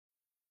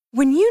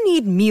When you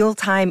need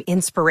mealtime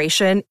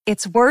inspiration,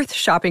 it's worth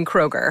shopping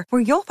Kroger,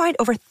 where you'll find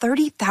over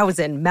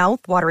 30,000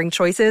 mouth-watering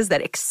choices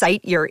that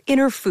excite your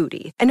inner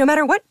foodie. And no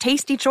matter what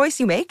tasty choice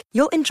you make,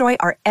 you'll enjoy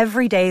our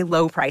everyday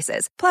low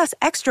prices, plus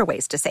extra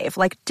ways to save,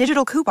 like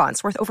digital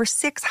coupons worth over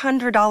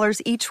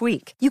 $600 each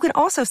week. You can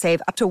also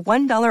save up to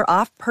 $1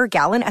 off per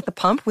gallon at the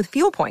pump with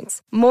fuel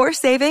points. More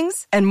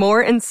savings and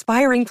more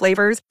inspiring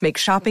flavors make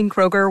shopping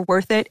Kroger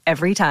worth it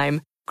every time.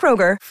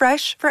 Kroger,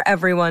 fresh for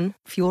everyone.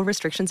 Fuel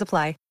restrictions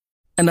apply.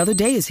 Another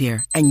day is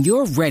here, and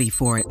you're ready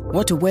for it.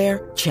 What to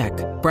wear? Check.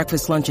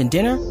 Breakfast, lunch, and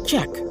dinner?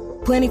 Check.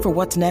 Planning for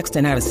what's next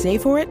and how to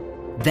save for it?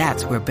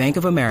 That's where Bank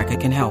of America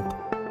can help.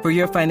 For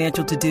your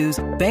financial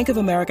to-dos, Bank of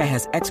America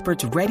has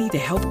experts ready to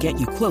help get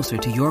you closer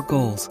to your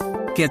goals.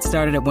 Get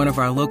started at one of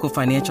our local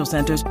financial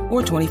centers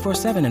or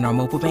 24/7 in our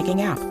mobile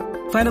banking app.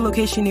 Find a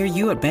location near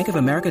you at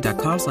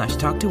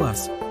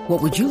bankofamerica.com/talktous.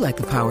 What would you like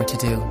the power to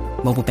do?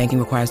 Mobile banking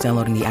requires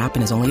downloading the app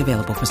and is only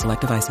available for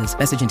select devices.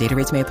 Message and data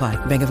rates may apply.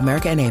 Bank of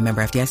America N.A.,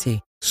 member FDIC.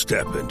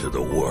 Step into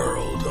the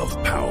world of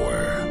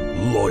power,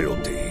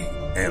 loyalty,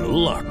 and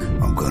luck.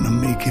 I'm going to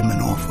make him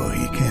an offer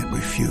he can't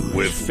refuse.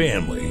 With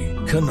family,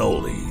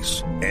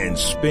 cannolis, and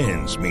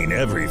spins mean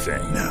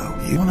everything. Now,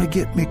 you want to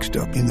get mixed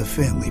up in the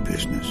family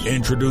business.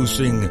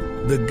 Introducing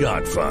The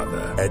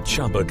Godfather at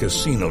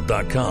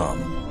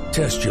ChumbaCasino.com.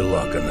 Test your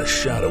luck in the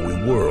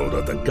shadowy world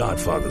of The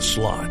Godfather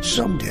slot.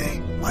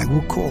 Someday, I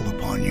will call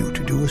upon you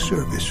to do a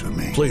service for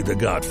me. Play The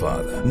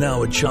Godfather,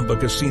 now at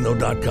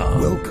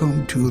ChumbaCasino.com.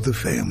 Welcome to the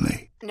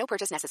family. No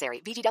purchase necessary.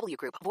 VGW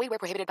Group. Void where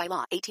prohibited by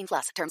law.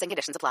 18+. Terms and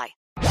conditions apply.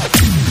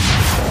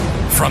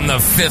 From the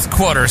Fifth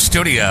Quarter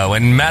Studio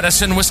in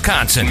Madison,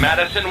 Wisconsin.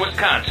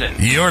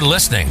 You're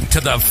listening to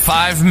the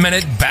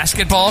 5-Minute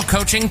Basketball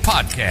Coaching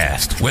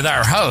Podcast with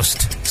our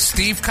host,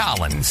 Steve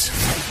Collins.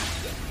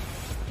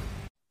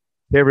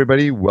 Hey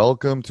everybody,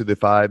 welcome to the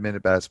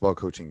 5-Minute Basketball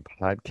Coaching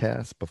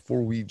Podcast.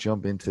 Before we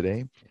jump in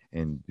today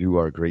and do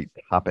our great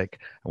topic,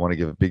 I want to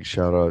give a big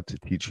shout out to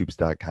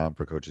teachhoops.com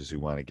for coaches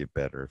who want to get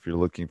better. If you're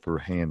looking for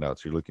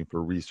handouts, you're looking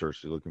for research,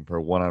 you're looking for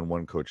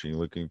one-on-one coaching, you're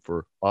looking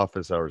for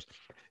office hours,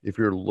 if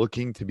you're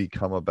looking to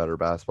become a better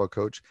basketball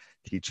coach,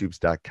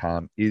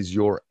 teachhoops.com is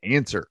your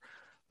answer.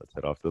 Let's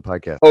head off to the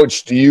podcast.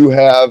 Coach, do you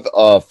have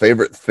a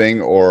favorite thing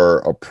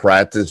or a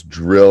practice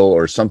drill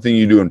or something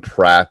you do in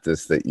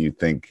practice that you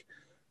think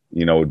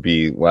would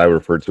be what I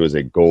refer to as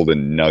a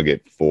golden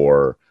nugget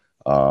for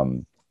a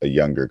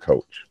younger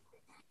coach?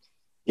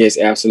 Yes,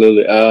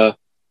 absolutely.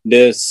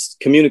 There's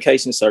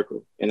communication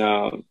circle. And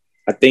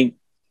I think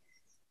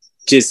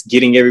just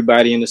getting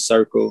everybody in the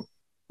circle,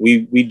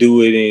 we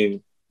do it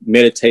in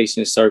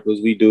meditation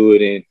circles. We do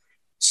it in,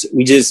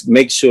 we just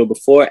make sure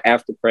before,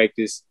 after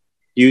practice,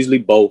 usually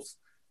both,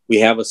 we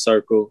have a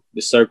circle.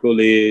 The circle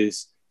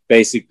is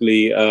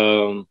basically,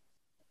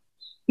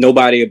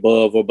 nobody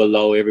above or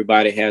below.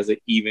 Everybody has an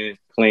even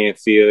playing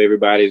field.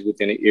 Everybody's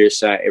within an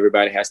earshot.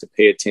 Everybody has to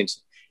pay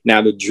attention.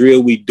 Now, the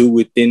drill we do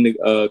within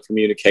the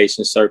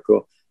communication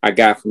circle, I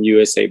got from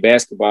USA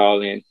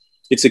Basketball, and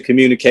it's a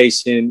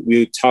communication.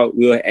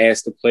 We'll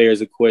ask the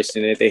players a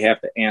question that they have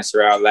to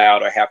answer out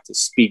loud or have to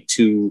speak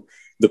to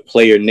the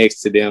player next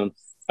to them.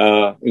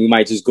 We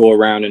might just go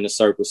around in a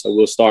circle. So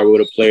we'll start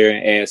with a player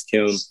and ask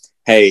him,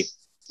 hey,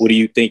 what do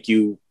you think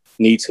you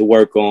need to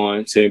work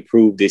on to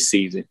improve this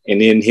season? And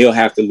then he'll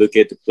have to look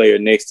at the player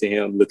next to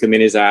him, look him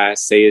in his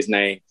eyes, say his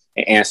name,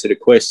 and answer the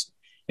question.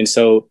 And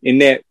so in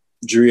that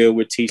drill,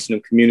 we're teaching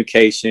them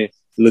communication,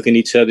 looking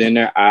each other in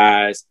their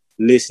eyes,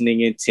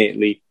 listening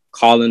intently,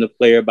 calling the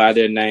player by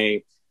their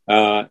name,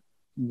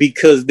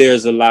 because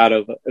there's a lot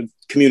of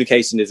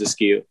communication is a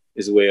skill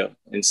as well.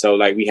 And so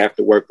we have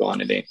to work on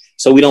it. And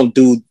so we don't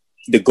do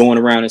the going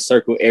around in a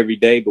circle every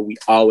day, but we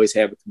always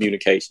have a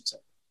communication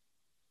circle.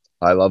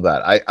 I love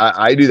that.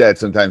 I do that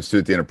sometimes too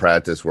at the end of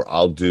practice, where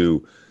I'll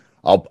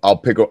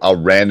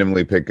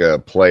randomly pick a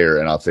player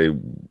and I'll say,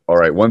 all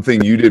right, one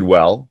thing you did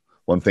well,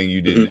 one thing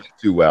you didn't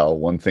do well,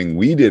 one thing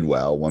we did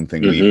well, one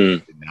thing we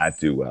did not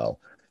do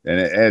well. And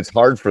it's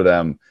hard for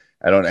them.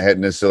 I don't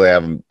necessarily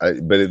have them,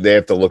 but they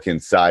have to look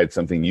inside.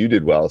 Something you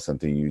did well,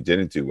 something you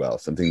didn't do well,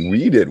 something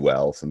we did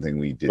well, something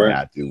we did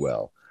not do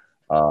well.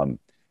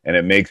 And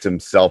it makes them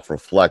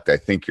self-reflect. I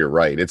think you're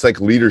right. It's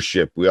like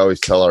leadership. We always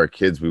tell our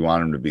kids we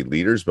want them to be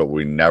leaders, but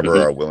we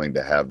never are willing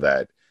to have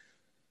that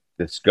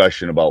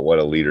discussion about what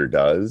a leader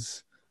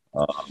does.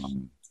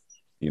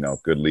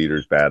 Good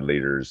leaders, bad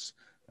leaders.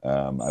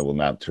 I will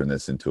not turn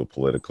this into a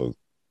political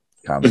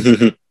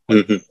conversation,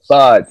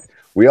 but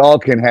we all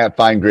can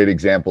find great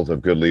examples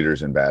of good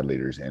leaders and bad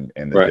leaders and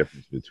the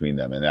difference between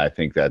them. And I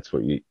think that's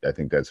what you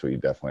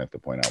definitely have to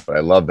point out. But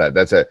I love that.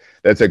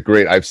 That's a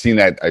great, I've seen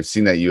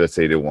that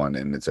USA did one,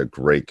 and it's a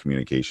great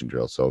communication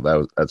drill. So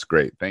that's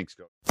great. Thanks.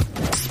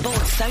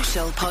 Sports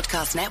Social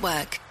Podcast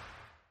Network.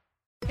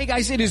 Hey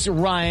guys, it is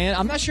Ryan.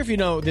 I'm not sure if you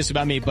know this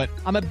about me, but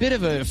I'm a bit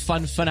of a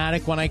fun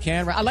fanatic when I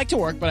can. I like to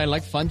work, but I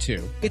like fun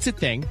too. It's a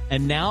thing.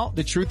 And now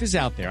the truth is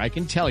out there. I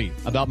can tell you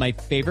about my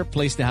favorite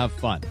place to have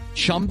fun.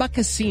 Chumba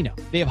Casino.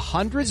 They have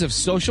hundreds of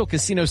social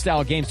casino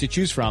style games to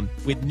choose from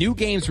with new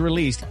games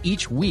released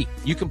each week.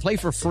 You can play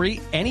for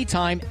free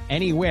anytime,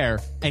 anywhere.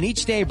 And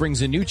each day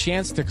brings a new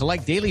chance to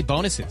collect daily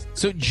bonuses.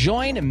 So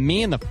join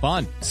me in the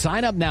fun.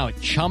 Sign up now at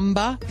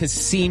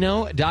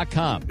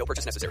ChumbaCasino.com. No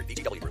purchase necessary.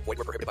 VGW Group. Void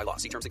where prohibited by law.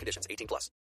 See terms and conditions. 18+.